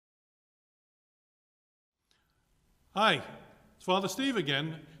Hi, it's Father Steve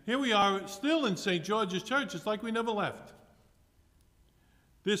again. Here we are still in St. George's Church. It's like we never left.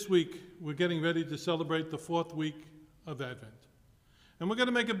 This week, we're getting ready to celebrate the fourth week of Advent. And we're going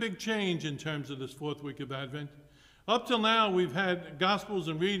to make a big change in terms of this fourth week of Advent. Up till now, we've had Gospels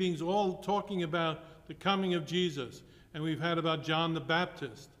and readings all talking about the coming of Jesus. And we've had about John the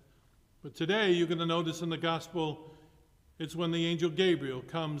Baptist. But today, you're going to notice in the Gospel, it's when the angel Gabriel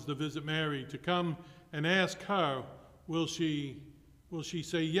comes to visit Mary, to come and ask her, will she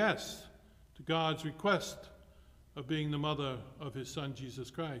say yes to God's request of being the mother of his son, Jesus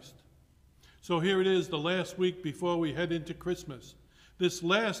Christ? So here it is, the last week before we head into Christmas. This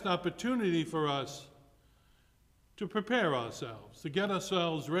last opportunity for us to prepare ourselves, to get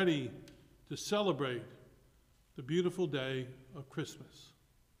ourselves ready to celebrate the beautiful day of Christmas.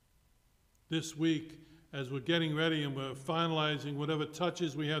 This week, as we're getting ready and we're finalizing whatever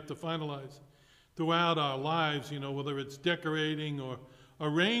touches we have to finalize throughout our lives, whether it's decorating or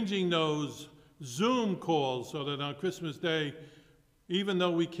arranging those Zoom calls so that on Christmas Day, even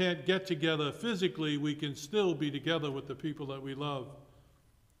though we can't get together physically, we can still be together with the people that we love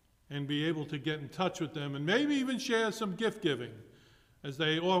and be able to get in touch with them and maybe even share some gift giving as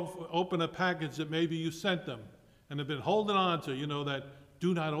they open a package that maybe you sent them and have been holding on to, that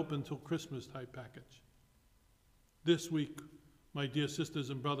do not open till Christmas type package. This week, my dear sisters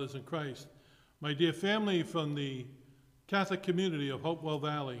and brothers in Christ, my dear family from the Catholic community of Hopewell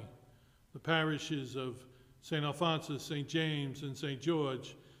Valley, the parishes of St. Alphonsus, St. James, and St.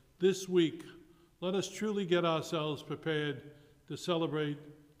 George, this week, let us truly get ourselves prepared to celebrate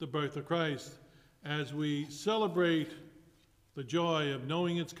the birth of Christ as we celebrate the joy of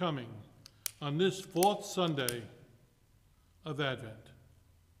knowing it's coming on this fourth Sunday of Advent.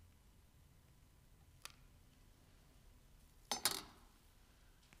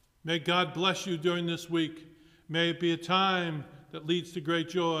 May God bless you during this week. May it be a time that leads to great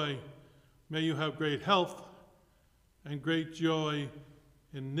joy. May you have great health and great joy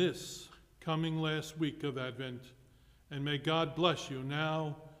in this coming last week of Advent. And may God bless you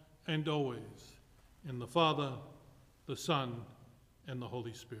now and always. In the Father, the Son, and the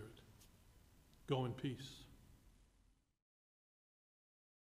Holy Spirit. Go in peace.